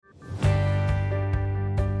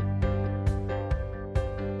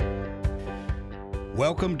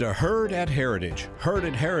Welcome to Heard at Heritage. Heard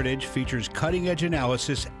at Heritage features cutting-edge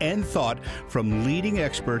analysis and thought from leading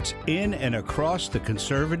experts in and across the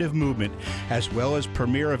conservative movement, as well as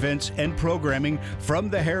premier events and programming from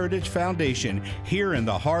the Heritage Foundation here in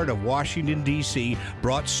the heart of Washington, D.C.,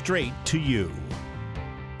 brought straight to you.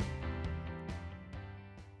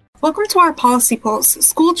 Welcome to our Policy Pulse.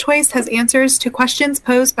 School choice has answers to questions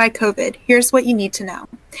posed by COVID. Here's what you need to know.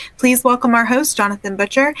 Please welcome our host, Jonathan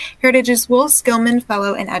Butcher, Heritage's Will Skillman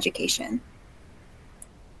Fellow in Education.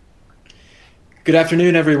 Good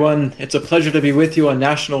afternoon, everyone. It's a pleasure to be with you on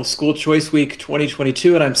National School Choice Week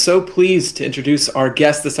 2022, and I'm so pleased to introduce our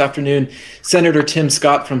guest this afternoon, Senator Tim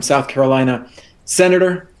Scott from South Carolina.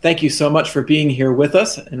 Senator, thank you so much for being here with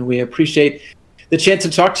us, and we appreciate the chance to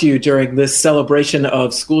talk to you during this celebration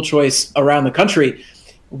of school choice around the country.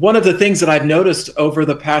 One of the things that I've noticed over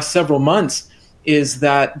the past several months is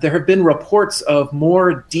that there have been reports of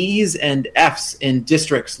more D's and F's in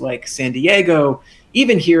districts like San Diego,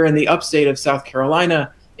 even here in the upstate of South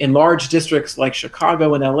Carolina, in large districts like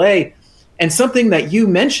Chicago and LA. And something that you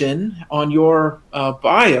mention on your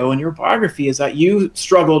bio and your biography is that you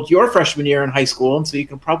struggled your freshman year in high school, and so you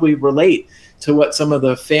can probably relate to what some of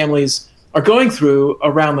the families are going through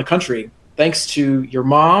around the country. Thanks to your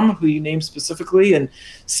mom, who you named specifically, and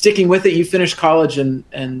sticking with it, you finished college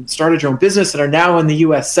and started your own business and are now in the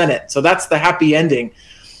U.S. Senate. So that's the happy ending.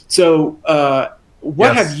 So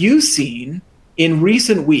what have you seen in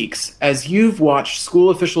recent weeks as you've watched school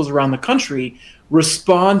officials around the country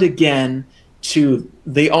respond again to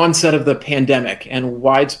the onset of the pandemic and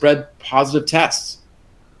widespread positive tests?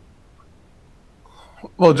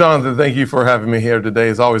 Well, Jonathan, thank you for having me here today.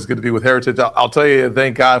 It's always good to be with Heritage. I'll tell you,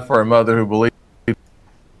 thank God for a mother who believed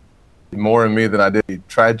more in me than I did. A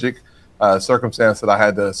tragic circumstance that I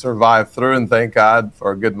had to survive through, and thank God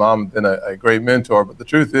for a good mom and a great mentor. But the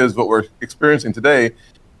truth is, what we're experiencing today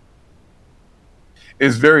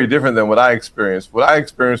is very different than what I experienced. What I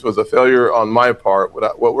experienced was a failure on my part.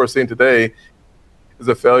 What we're seeing today is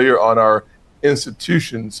a failure on our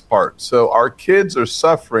institution's part. So our kids are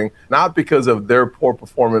suffering not because of their poor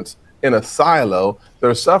performance in a silo.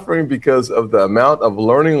 They're suffering because of the amount of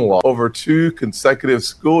learning loss over 2 consecutive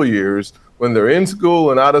school years when they're in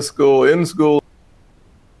school and out of school, in school,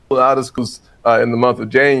 out of school in the month of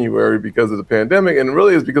January because of the pandemic. And it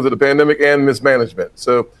really is because of the pandemic and mismanagement.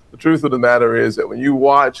 So the truth of the matter is that when you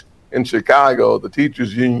watch in Chicago, the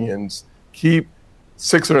teachers' unions keep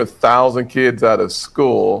 600,000 kids out of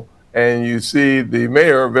school, and you see the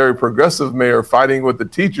mayor, a very progressive mayor, fighting with the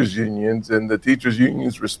teachers' unions, and the teachers'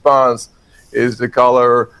 unions' response is to call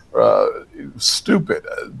her stupid.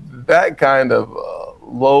 That kind of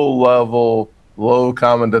low-level, low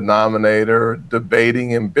common denominator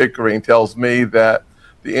debating and bickering tells me that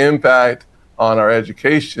the impact on our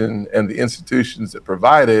education and the institutions that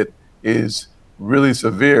provide it is really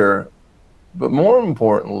severe. But more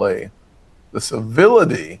importantly, the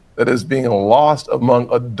civility that is being lost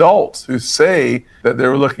among adults who say that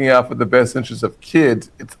they're looking out for the best interests of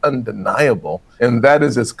kids, it's undeniable. And that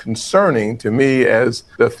is as concerning to me as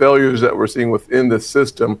the failures that we're seeing within the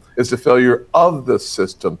system is the failure of the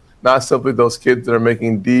system, not simply those kids that are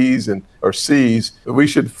making D's or C's. We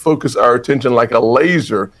should focus our attention like a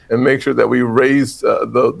laser and make sure that we raise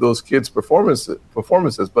those kids'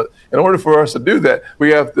 performances. But in order for us to do that,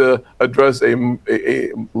 we have to address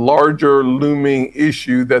a larger looming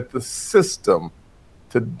issue that the system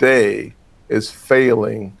today is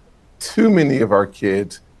failing too many of our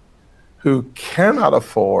kids who cannot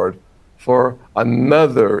afford for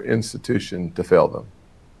another institution to fail them.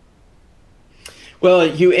 Well,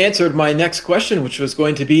 you answered my next question, which was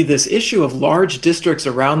going to be this issue of large districts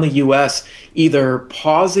around the U.S. either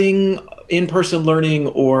pausing in-person learning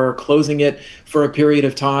or closing it for a period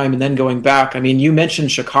of time and then going back. I mean, you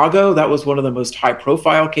mentioned Chicago. That was one of the most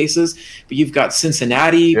high-profile cases, but you've got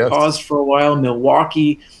Cincinnati paused for a while,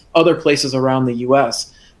 Milwaukee, other places around the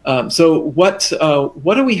U.S. So what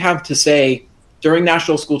do we have to say during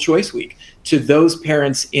National School Choice Week to those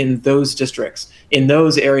parents in those districts, in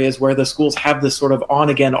those areas where the schools have this sort of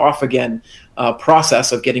on-again, off-again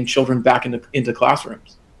process of getting children back into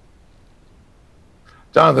classrooms?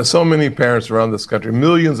 Jonathan, so many parents around this country,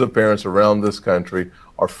 millions of parents around this country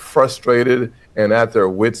are frustrated and at their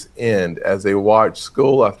wits' end as they watch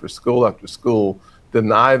school after school after school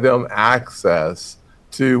deny them access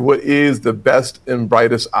to what is the best and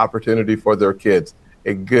brightest opportunity for their kids,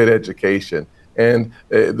 a good education. And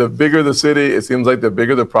the bigger the city, it seems like the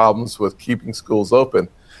bigger the problems with keeping schools open.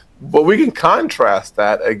 But we can contrast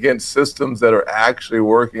that against systems that are actually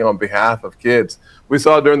working on behalf of kids. We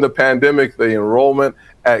saw during the pandemic, the enrollment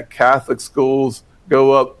at Catholic schools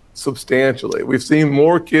go up substantially. We've seen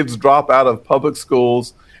more kids drop out of public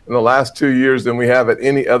schools in the last 2 years than we have at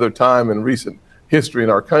any other time in recent history in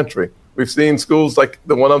our country. We've seen schools like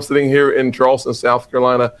the one I'm sitting here in Charleston, South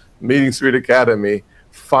Carolina, Meeting Street Academy,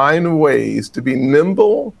 find ways to be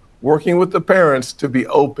nimble, working with the parents to be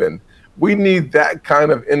open. We need that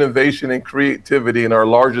kind of innovation and creativity in our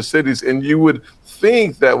larger cities. And you would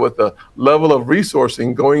think that with the level of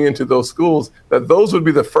resourcing going into those schools, that those would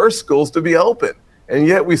be the first schools to be open. And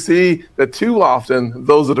yet we see that too often,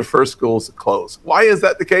 those are the first schools to close. Why is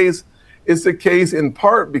that the case? It's the case in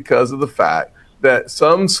part because of the fact that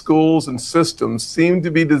some schools and systems seem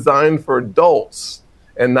to be designed for adults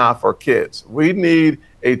and not for kids. We need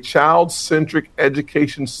a child-centric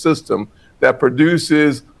education system that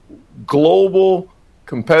produces global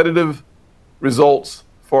competitive results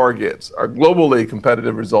for our kids, our globally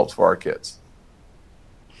competitive results for our kids.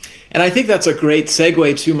 And I think that's a great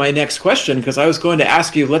segue to my next question, because I was going to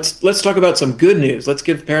ask you, let's talk about some good news. Let's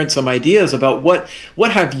give parents some ideas about what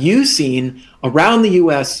have you seen around the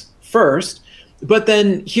U.S. first, but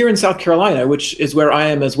then here in South Carolina, which is where I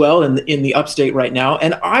am as well, in the upstate right now.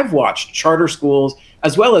 And I've watched charter schools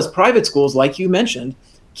as well as private schools, like you mentioned,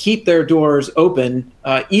 keep their doors open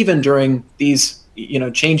even during these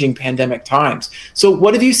changing pandemic times. So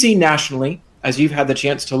what have you seen nationally as you've had the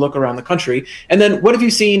chance to look around the country? And then what have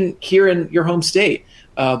you seen here in your home state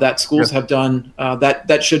that schools have done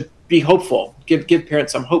that should be hopeful, give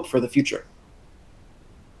parents some hope for the future?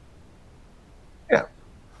 Yeah.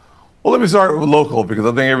 Well, let me start with local, because I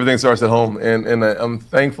think everything starts at home. And I'm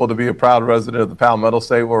thankful to be a proud resident of the Palmetto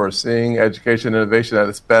State, where we're seeing education innovation at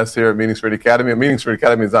its best here at Meeting Street Academy. And Meeting Street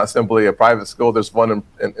Academy is not simply a private school. There's one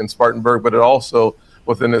in Spartanburg, but it also,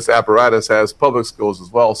 within this apparatus, has public schools as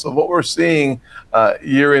well. So what we're seeing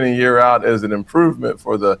year in and year out is an improvement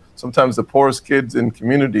for sometimes the poorest kids in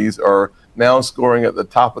communities are now scoring at the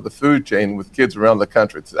top of the food chain with kids around the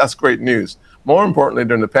country. So that's great news. More importantly,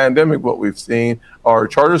 during the pandemic, what we've seen are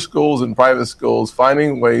charter schools and private schools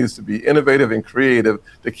finding ways to be innovative and creative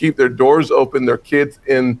to keep their doors open, their kids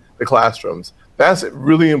in the classrooms. That's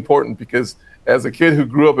really important, because as a kid who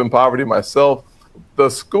grew up in poverty myself, the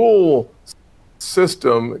school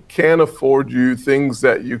system can afford you things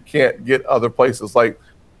that you can't get other places. Like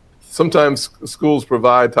sometimes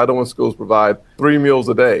Title I schools provide 3 meals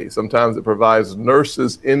a day. Sometimes it provides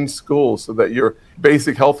nurses in school so that your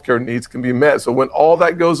basic healthcare needs can be met. So when all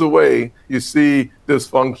that goes away, you see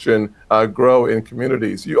dysfunction grow in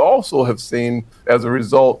communities. You also have seen, as a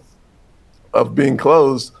result of being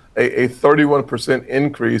closed, a 31%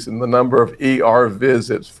 increase in the number of ER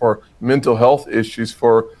visits for mental health issues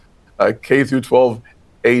for K through 12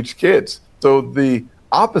 age kids. So the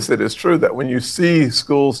opposite is true, that when you see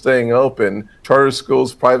schools staying open, charter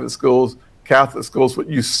schools, private schools, Catholic schools, what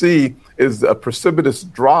you see is a precipitous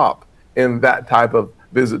drop in that type of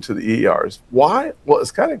visit to the ERs. Why? Well,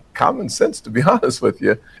 it's kind of common sense, to be honest with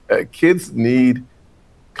you. Kids need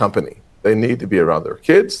company. They need to be around their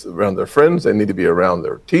kids, around their friends. They need to be around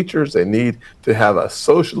their teachers. They need to have a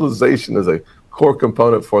socialization as a core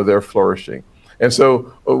component for their flourishing. And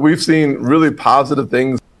so we've seen really positive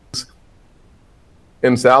things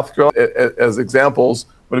in South Carolina. As examples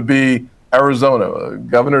would be Arizona.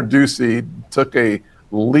 Governor Ducey took a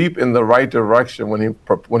leap in the right direction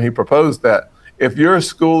when he proposed that if your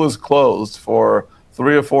school is closed for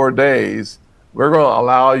 3 or 4 days, we're going to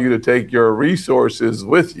allow you to take your resources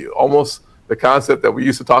with you. Almost the concept that we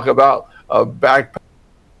used to talk about, a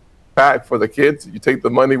backpack for the kids. You take the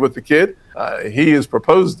money with the kid. He has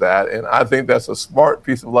proposed that, and I think that's a smart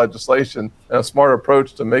piece of legislation and a smart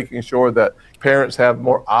approach to making sure that parents have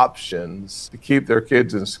more options to keep their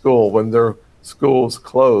kids in school when their schools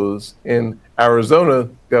close. In Arizona,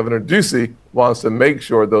 Governor Ducey wants to make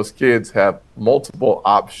sure those kids have multiple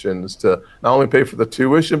options to not only pay for the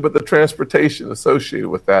tuition, but the transportation associated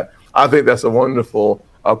with that. I think that's a wonderful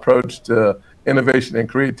approach to innovation and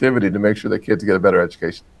creativity to make sure that kids get a better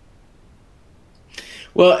education.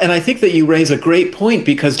 Well, and I think that you raise a great point,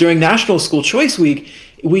 because during National School Choice Week,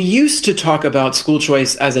 we used to talk about school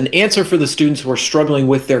choice as an answer for the students who are struggling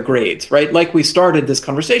with their grades, right? Like we started this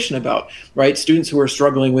conversation about, right? Students who are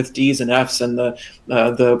struggling with D's and F's and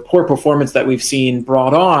the poor performance that we've seen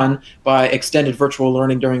brought on by extended virtual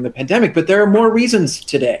learning during the pandemic. But there are more reasons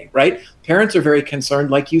today, right? Parents are very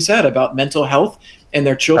concerned, like you said, about mental health and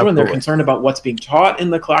their children. Absolutely. They're concerned about what's being taught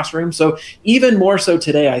in the classroom. So even more so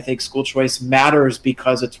today, I think school choice matters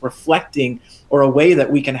because it's reflecting, or a way that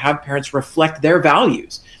we can have parents reflect their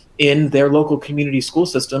values in their local community school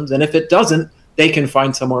systems. And if it doesn't, they can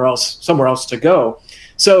find somewhere else to go.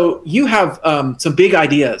 So you have some big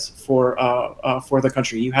ideas for the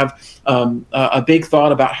country. You have a big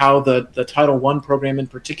thought about how the Title I program in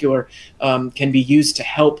particular can be used to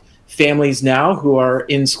help families now who are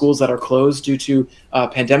in schools that are closed due to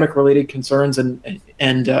pandemic-related concerns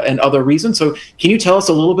and other reasons. So can you tell us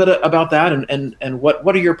a little bit about that and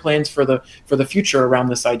what are your plans for the future around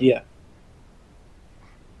this idea?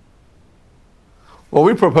 Well,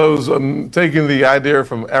 we propose taking the idea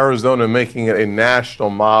from Arizona and making it a national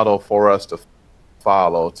model for us to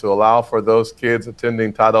follow, to allow for those kids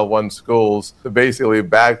attending Title I schools to basically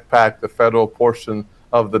backpack the federal portion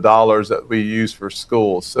of the dollars that we use for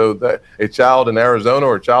schools, so that a child in Arizona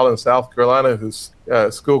or a child in South Carolina whose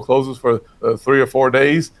school closes for 3 or 4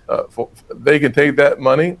 days, they can take that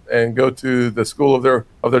money and go to the school of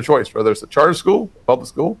their choice, whether it's a charter school, public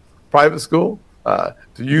school, private school, to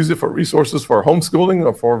use it for resources for homeschooling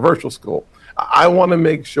or for virtual school. I want to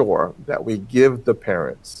make sure that we give the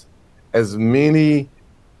parents as many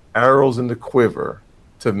arrows in the quiver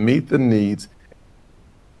to meet the needs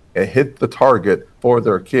and hit the target for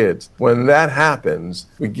their kids. When that happens,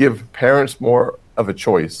 we give parents more of a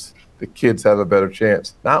choice. The kids have a better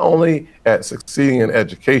chance, not only at succeeding in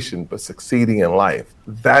education, but succeeding in life.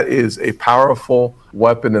 That is a powerful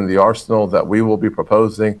weapon in the arsenal that we will be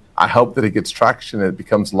proposing. I hope that it gets traction and it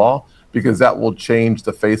becomes law, because that will change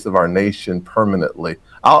the face of our nation permanently.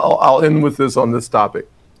 I'll end with this on this topic.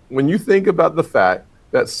 When you think about the fact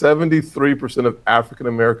that 73% of African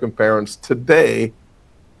American parents today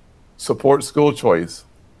support school choice,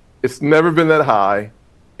 it's never been that high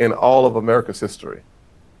in all of America's history.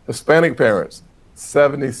 Hispanic parents,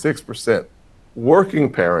 76%.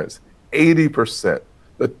 Working parents, 80%.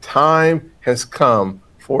 The time has come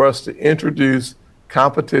for us to introduce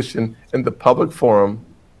competition in the public forum.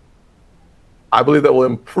 I believe that will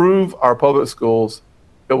improve our public schools.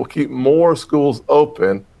 It will keep more schools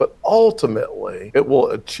open, but ultimately it will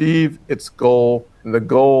achieve its goal. And the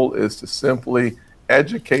goal is to simply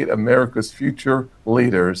educate America's future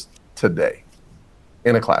leaders today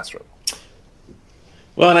in a classroom.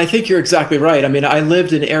 Well, and I think you're exactly right. I mean, I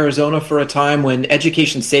lived in Arizona for a time when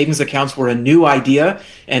education savings accounts were a new idea,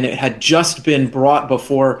 and it had just been brought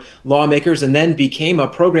before lawmakers and then became a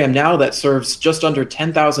program now that serves just under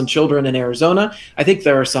 10,000 children in Arizona. I think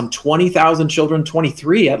there are some 20,000 children,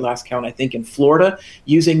 23 at last count, I think, in Florida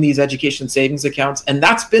using these education savings accounts. And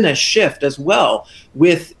that's been a shift as well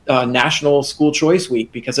with National School Choice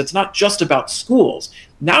Week, because it's not just about schools.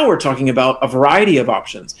 Now we're talking about a variety of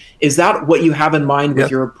options. Is that what you have in mind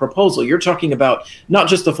with your proposal? You're talking about not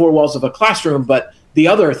just the four walls of a classroom, but the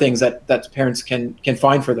other things that parents can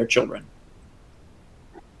find for their children.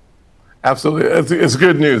 Absolutely. It's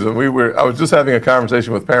good news. And I was just having a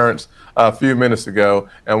conversation with parents a few minutes ago,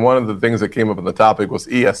 and one of the things that came up on the topic was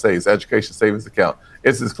ESAs, Education Savings Account.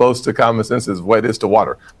 It's as close to common sense as what it is to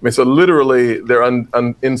water. I mean, so literally they're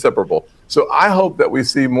inseparable. So I hope that we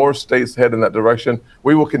see more states head in that direction.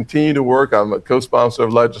 We will continue to work. I'm a co-sponsor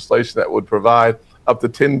of legislation that would provide up to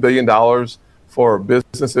 $10 billion for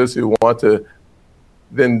businesses who want to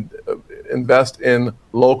then invest in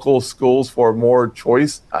local schools for more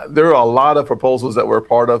choice. There are a lot of proposals that we're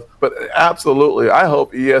part of, but absolutely, I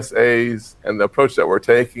hope ESAs and the approach that we're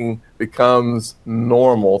taking becomes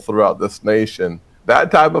normal throughout this nation.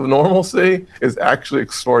 That type of normalcy is actually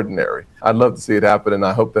extraordinary. I'd love to see it happen, and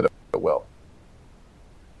I hope that it will.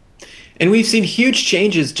 And we've seen huge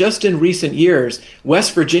changes just in recent years.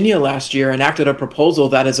 West Virginia last year enacted a proposal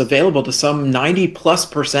that is available to some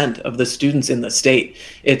 90+% of the students in the state.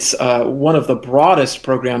 It's one of the broadest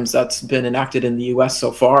programs that's been enacted in the U.S.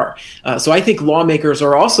 so far. So I think lawmakers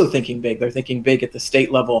are also thinking big. They're thinking big at the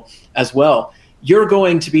state level as well. You're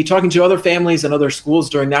going to be talking to other families and other schools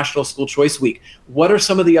during National School Choice Week. What are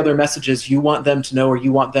some of the other messages you want them to know or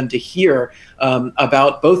you want them to hear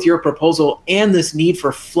about both your proposal and this need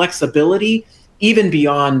for flexibility, even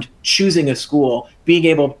beyond choosing a school, being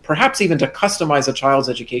able perhaps even to customize a child's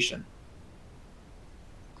education?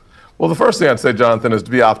 Well, the first thing I'd say, Jonathan, is to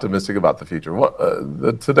be optimistic about the future.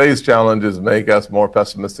 Today's challenges make us more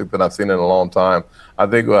pessimistic than I've seen in a long time. I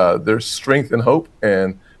think there's strength in hope,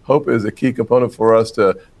 and hope is a key component for us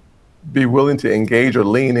to be willing to engage or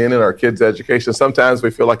lean in our kids' education. Sometimes we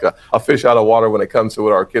feel like a fish out of water when it comes to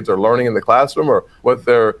what our kids are learning in the classroom, or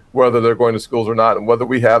whether they're going to schools or not, and whether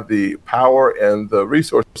we have the power and the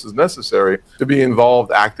resources necessary to be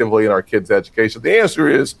involved actively in our kids' education. The answer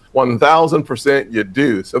is 1,000% you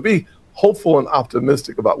do. So be hopeful and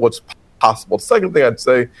optimistic about what's possible. The second thing I'd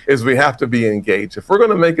say is we have to be engaged. If we're going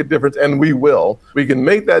to make a difference, and we will, we can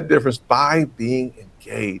make that difference by being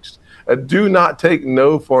engaged. Do not take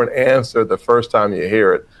no for an answer the first time you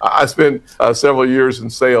hear it. I spent several years in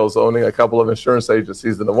sales owning a couple of insurance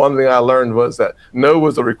agencies, and the one thing I learned was that no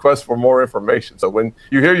was a request for more information. So when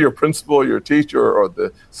you hear your principal, your teacher, or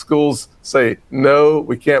the schools say, no,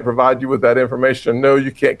 we can't provide you with that information, no,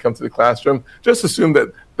 you can't come to the classroom, just assume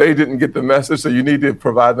that they didn't get the message, so you need to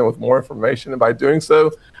provide them with more information. And by doing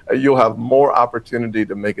so, you'll have more opportunity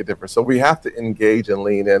to make a difference. So we have to engage and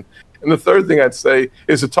lean in. And the third thing I'd say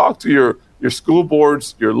is to talk to your school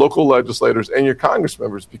boards, your local legislators, and your Congress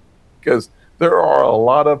members, because there are a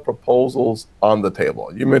lot of proposals on the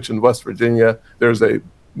table. You mentioned West Virginia. There's a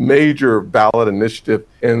major ballot initiative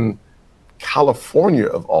in California,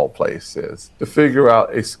 of all places, to figure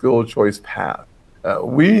out a school choice path.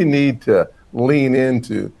 We need to lean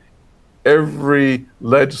into every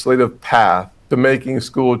legislative path to making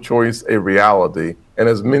school choice a reality in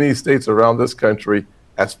as many states around this country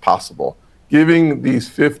as possible, giving these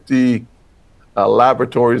 50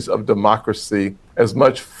 laboratories of democracy as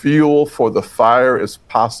much fuel for the fire as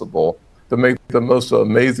possible to make the most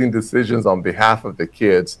amazing decisions on behalf of the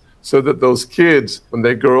kids, so that those kids, when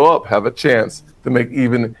they grow up, have a chance to make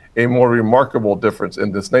even a more remarkable difference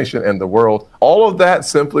in this nation and the world. All of that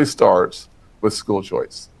simply starts with school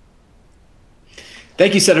choice.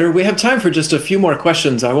 Thank you, Senator. We have time for just a few more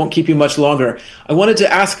questions. I won't keep you much longer. I wanted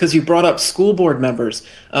to ask, because you brought up school board members,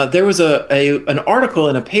 there was an article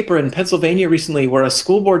in a paper in Pennsylvania recently where a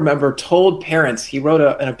school board member told parents, he wrote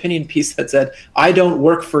an opinion piece that said, "I don't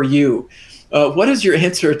work for you." What is your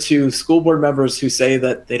answer to school board members who say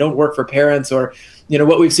that they don't work for parents, or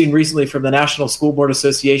what we've seen recently from the National School Board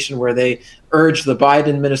Association, where they urge the Biden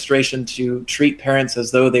administration to treat parents as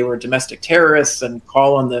though they were domestic terrorists and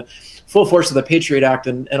call on the full force of the Patriot Act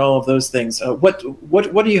and all of those things. What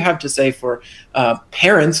do you have to say for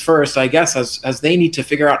parents first, I guess, as they need to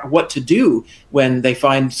figure out what to do when they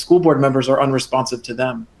find school board members are unresponsive to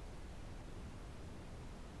them?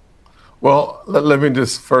 Well, let me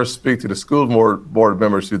just first speak to the school board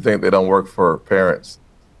members who think they don't work for parents.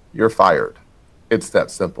 You're fired. It's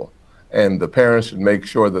that simple. And the parents should make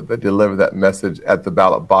sure that they deliver that message at the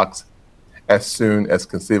ballot box as soon as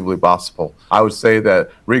conceivably possible. I would say that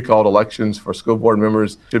recalled elections for school board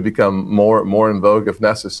members should become more in vogue if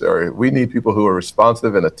necessary. We need people who are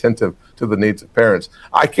responsive and attentive to the needs of parents.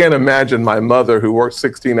 I can't imagine my mother, who works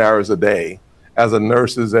 16 hours a day as a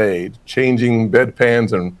nurse's aide, changing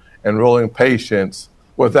bedpans and enrolling patients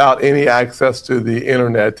without any access to the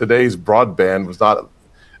internet. Today's broadband was not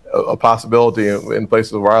a possibility in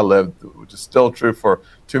places where I lived, which is still true for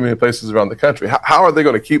too many places around the country. How are they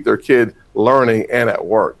going to keep their kid learning and at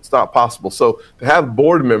work? It's not possible. So to have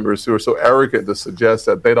board members who are so arrogant to suggest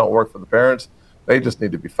that they don't work for the parents, they just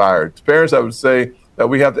need to be fired. To parents, I would say that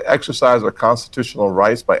we have to exercise our constitutional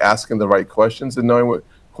rights by asking the right questions and knowing what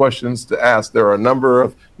questions to ask. There are a number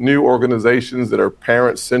of new organizations that are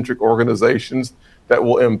parent-centric organizations that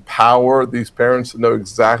will empower these parents to know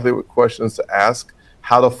exactly what questions to ask,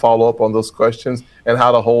 how to follow up on those questions, and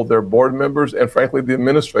how to hold their board members and, frankly, the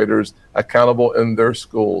administrators accountable in their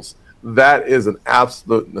schools. That is an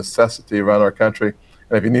absolute necessity around our country.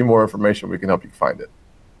 And if you need more information, we can help you find it.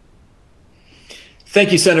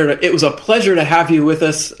 Thank you, Senator. It was a pleasure to have you with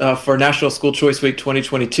us for National School Choice Week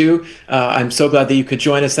 2022. I'm so glad that you could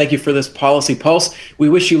join us. Thank you for this Policy Pulse. We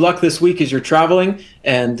wish you luck this week as you're traveling,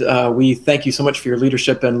 and we thank you so much for your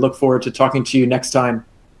leadership and look forward to talking to you next time.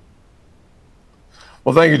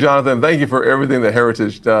 Well, thank you, Jonathan. Thank you for everything that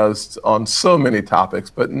Heritage does on so many topics,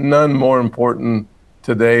 but none more important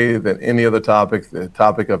today than any other topic, the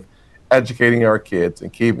topic of educating our kids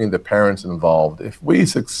and keeping the parents involved. If we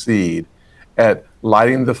succeed at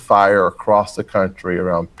lighting the fire across the country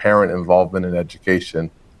around parent involvement in education,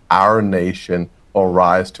 our nation will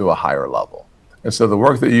rise to a higher level. And so the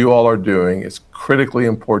work that you all are doing is critically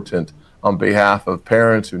important on behalf of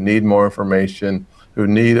parents who need more information, who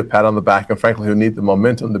need a pat on the back, and frankly, who need the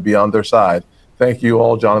momentum to be on their side. Thank you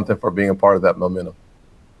all, Jonathan, for being a part of that momentum.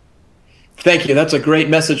 Thank you. That's a great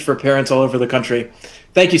message for parents all over the country.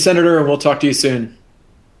 Thank you, Senator, and we'll talk to you soon.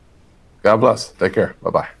 God bless. Take care.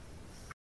 Bye-bye.